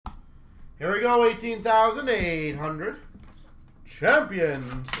Here we go, 18,800.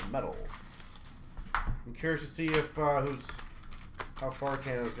 Champions medal. I'm curious to see if how far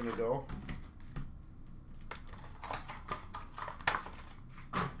Canada's going to go.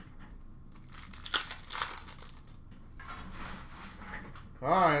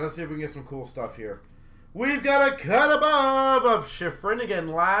 Alright, let's see if we can get some cool stuff here. We've got a cut above of Schifrin. Again,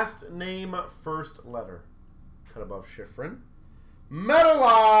 last name, first letter. Cut above Schifrin.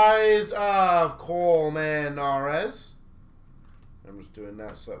 Metalized of Coleman Nares. I'm just doing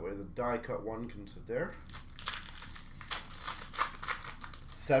that so that way the die cut one can sit there.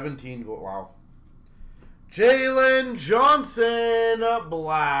 17 gold. Wow. Jalen Johnson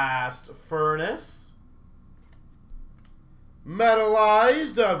Blast Furnace.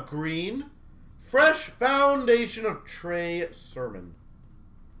 Metalized of Green. Fresh Foundation of Trey Sermon.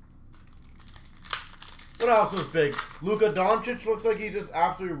 What else is big? Luka Doncic looks like he's just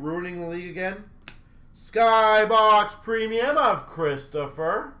absolutely ruining the league again. Skybox Premium of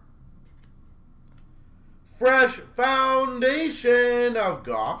Christopher. Fresh Foundation of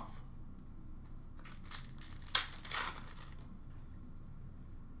Goff.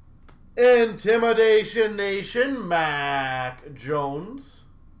 Intimidation Nation Mac Jones.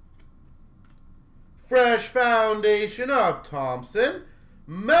 Fresh Foundation of Thompson.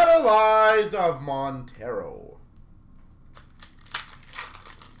 Metalized of Montero.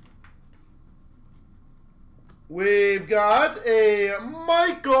 We've got a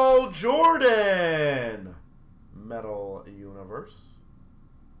Michael Jordan Metal Universe.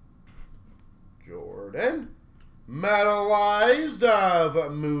 Jordan. Metalized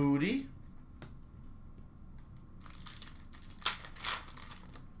of Moody.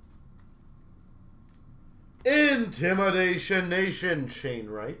 Intimidation Nation Shane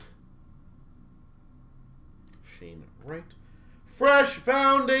Wright. Shane Wright. Fresh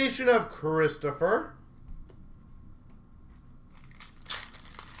Foundation of Christopher.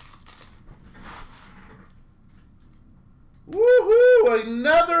 Woohoo!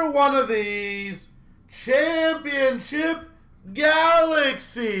 Another one of these. Championship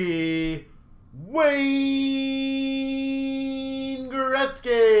Galaxy. Wayne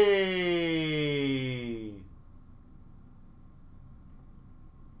Gretzky.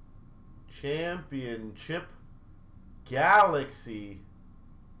 Championship Galaxy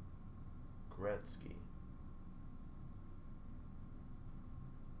Gretzky.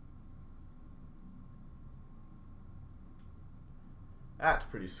 That's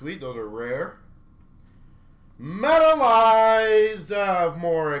pretty sweet. Those are rare. Metalized of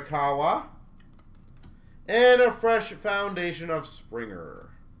Morikawa. And a fresh foundation of Springer.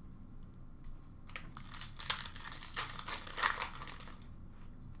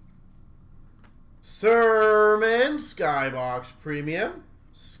 Sermon, Skybox Premium,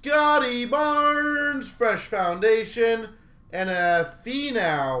 Scotty Barnes, Fresh Foundation, and a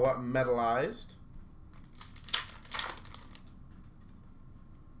Finau Metalized.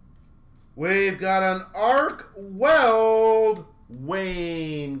 We've got an Arc Weld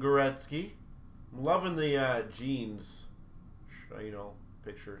Wayne Gretzky. I'm loving the jeans, you know,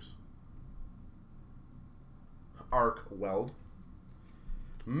 pictures. Arc Weld.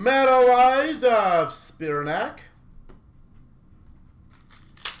 Metalized of Spirnak.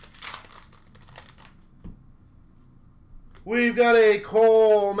 We've got a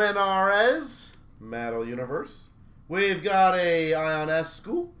Coleman Nares Metal Universe. We've got a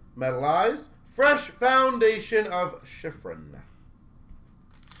Ionescu Metalized. Fresh Foundation of Schifrin.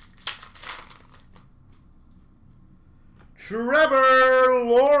 Trevor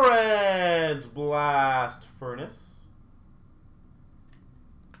Lawrence Blast Furnace.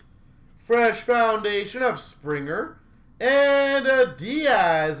 Fresh Foundation of Springer. And a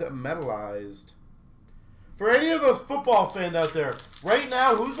Diaz Metalized. For any of those football fans out there, right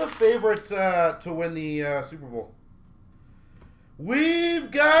now, who's the favorite to win the Super Bowl?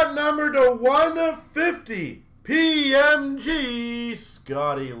 We've got number to 150, PMG,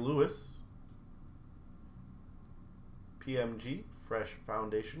 Scotty Lewis. PMG, Fresh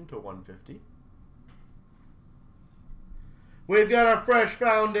Foundation to 150. We've got a Fresh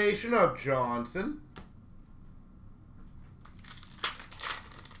Foundation of Johnson.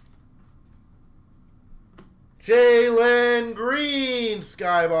 Jalen Green,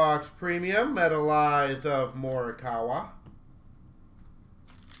 Skybox Premium, Metalized of Morikawa.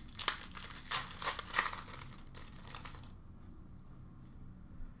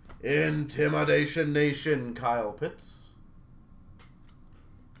 Intimidation Nation, Kyle Pitts.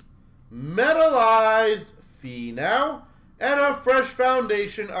 Metalized Finau. And a Fresh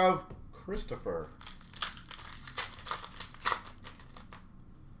Foundation of Christopher.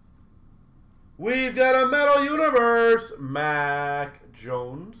 We've got a Metal Universe, Mac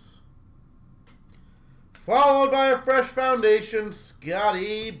Jones. Followed by a Fresh Foundation,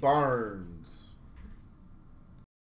 Scotty Barnes.